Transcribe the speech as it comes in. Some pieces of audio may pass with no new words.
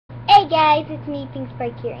guys, it's me, Pink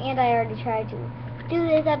Spike here, and I already tried to do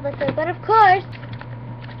this episode, but of course,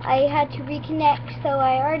 I had to reconnect, so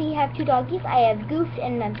I already have two doggies. I have Goofed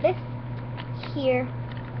and Memphis here.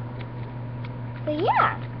 So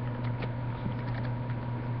yeah.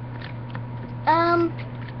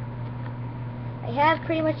 I have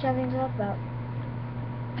pretty much nothing to talk about.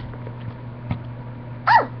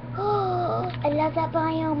 Oh! I love that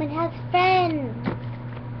biome. It has friends.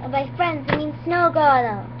 And by friends, I mean snow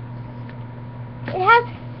golems. It has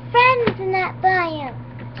friends in that biome.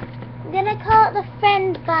 I'm gonna call it the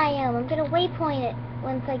friends biome. I'm gonna waypoint it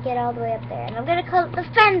once I get all the way up there. And I'm gonna call it the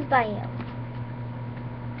friends biome.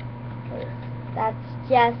 That's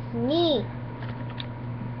just me.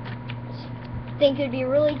 I think it would be a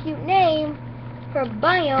really cute name for a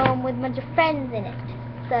biome with a bunch of friends in it.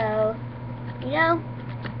 So, you know,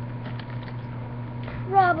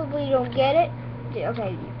 probably don't get it.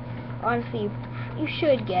 Okay, honestly, you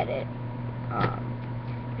should get it.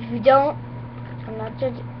 If you don't, I'm not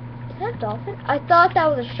judging. Is that a dolphin? I thought that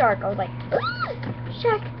was a shark. I was like,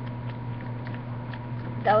 shark.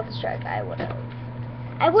 That was a shark.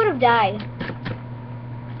 I would have died.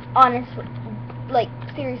 Honestly, like,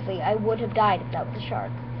 seriously, I would have died if that was a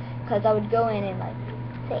shark. Because I would go in and, like,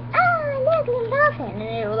 say, oh, look, a dolphin.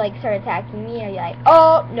 And it would, like, start attacking me. And I'd be like,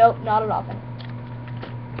 oh, nope, not a dolphin.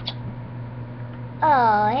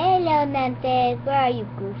 Oh, hello, Memphis. Where are you,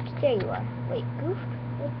 Goofed? There you are. Wait, Goofed?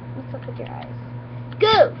 What's up with your eyes?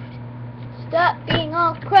 Goofed! Stop being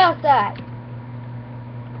all cross-eyed.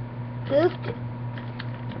 Goofed.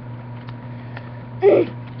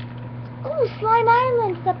 Oh, Slime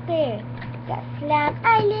Island's up there. Got Slime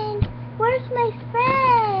Island. Where's my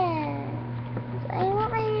friend? I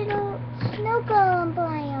want my little snow golem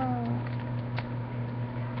biome.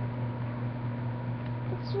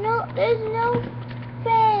 There's no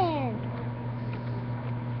friends.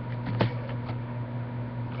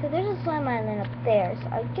 So there's a Slime Island up there. So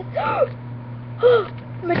I guess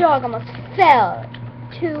my dog almost fell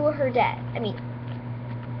to her death. I mean,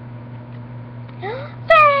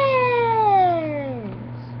 friends.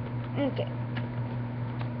 Okay.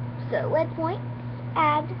 So waypoint,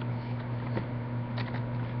 add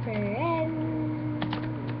friends.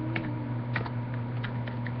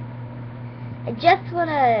 I just want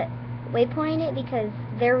to waypoint it because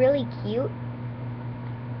they're really cute.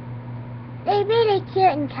 They're really cute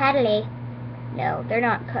and cuddly. No, they're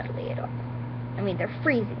not cuddly at all. I mean, they're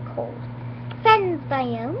freezing cold. Friends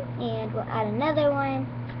biome, and we'll add another one.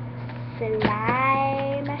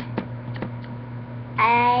 Slime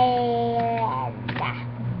Island.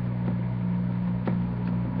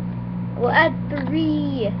 We'll add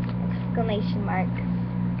 3 exclamation marks.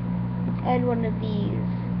 Add one of these.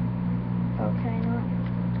 Oh, can I not?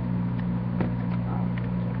 Oh.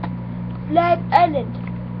 Slime Island.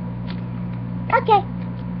 Okay.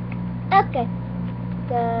 Okay.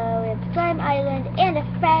 So we have Slime Island and a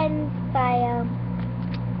friends biome.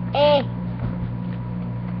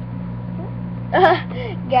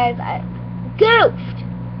 Guys, Goofed!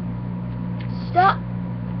 Stop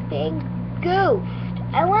being goofed.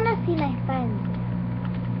 I want to see my friends.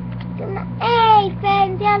 Hey,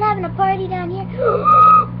 friends, y'all having a party down here?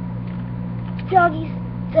 Doggies.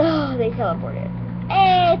 Oh, they teleported.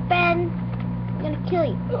 Hey, friends. I'm gonna kill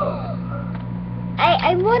you.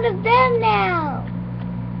 I'm one of them now.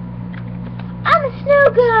 I'm a snow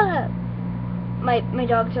golem. My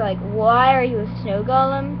dogs are like, why are you a snow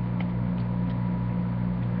golem?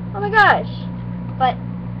 Oh my gosh. But,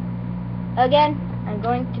 again, I'm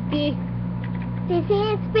going to be, this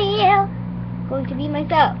is real, going to be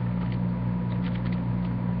myself.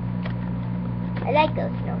 I like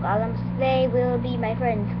those snow golems. They will be my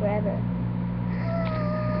friends forever.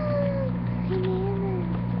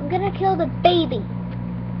 I'm gonna kill the baby.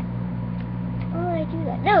 Why would I do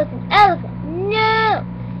that? No, it's an elephant. No!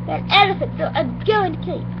 You're an elephant, so I'm going to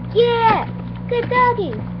kill you. Yeah! Good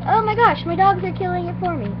doggies. Oh my gosh, my dogs are killing it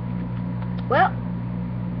for me. Well,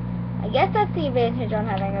 I guess that's the advantage on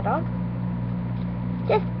having a dog.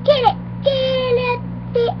 Just kill it! Kill it!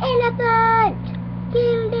 The elephant!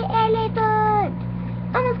 Kill the elephant!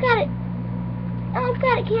 Almost got it! Almost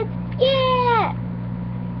got it, kids! Yeah!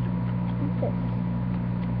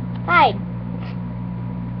 Hide!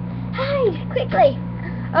 Hide! Quickly!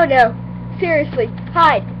 Oh no! Seriously!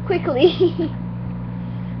 Hide! Quickly!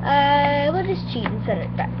 We'll just cheat and set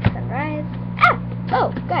it back to sunrise. Ah!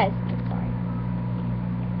 Oh, guys. Sorry.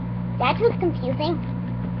 That was confusing.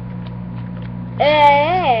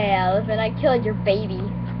 Hey, elephant, I killed your baby.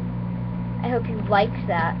 I hope you liked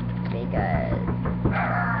that, because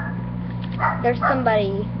there's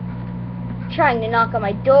somebody trying to knock on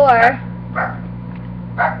my door.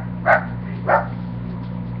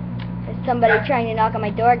 somebody trying to knock on my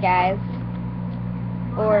door, guys.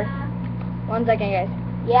 Or, 1 second, guys.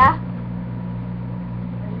 Yeah?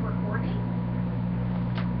 Are you recording?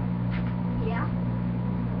 Yeah.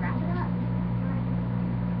 Wrap it up.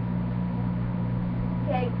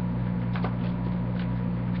 Okay.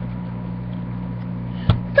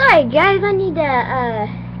 Sorry, guys, I need to,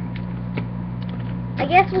 I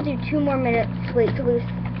guess we'll do 2 more minutes. Wait, so we're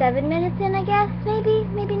 7 minutes in, I guess? Maybe,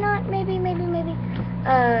 maybe not, maybe.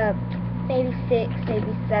 Maybe 6,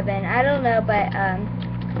 maybe 7. I don't know, but,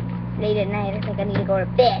 late at night, I think I need to go to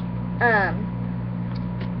bed.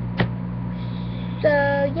 So,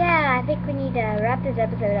 yeah, I think we need to wrap this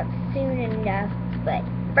episode up soon enough. But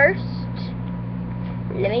first,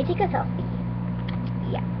 let me take a selfie.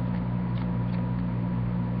 Yeah.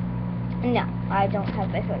 No, I don't have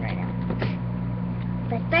my phone right now.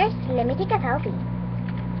 But first, let me take a selfie.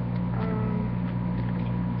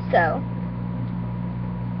 So,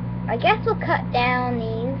 I guess we'll cut down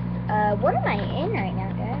these. What am I in right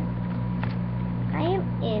now, guys? I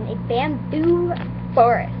am in a bamboo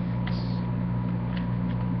forest.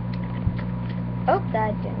 Oh,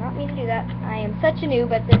 I did not mean to do that. I am such a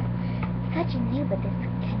noob at this. Such a noob at this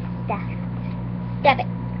kind of stuff. Stop it.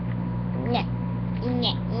 No.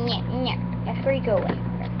 That's where you go away.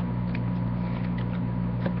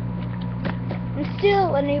 I'm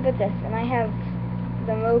still a noob at this, and I have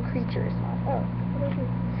the low creatures on. Oh, what is this?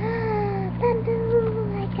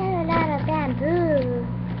 Bamboo! I got a lot of bamboo.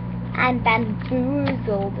 I'm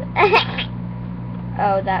bamboozled.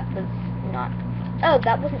 Oh, that was not. Oh,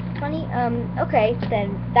 that wasn't funny. Okay,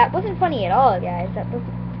 then that wasn't funny at all, guys. That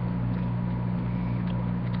wasn't.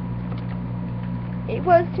 It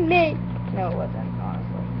was to me. No, it wasn't,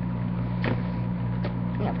 honestly.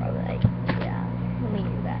 No, probably. Yeah, let me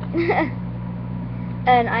do that.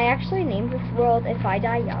 And I actually named this world "If I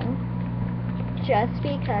Die Young," just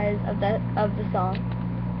because of the song.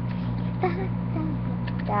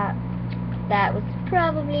 That was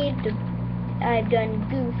probably the I've done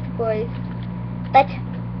goof voice, but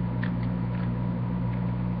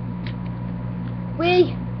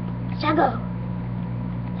we shall go.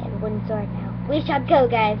 I have a wooden sword now. We shall go,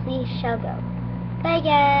 guys. We shall go. Bye,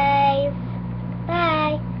 guys.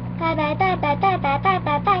 Bye.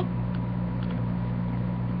 Bye.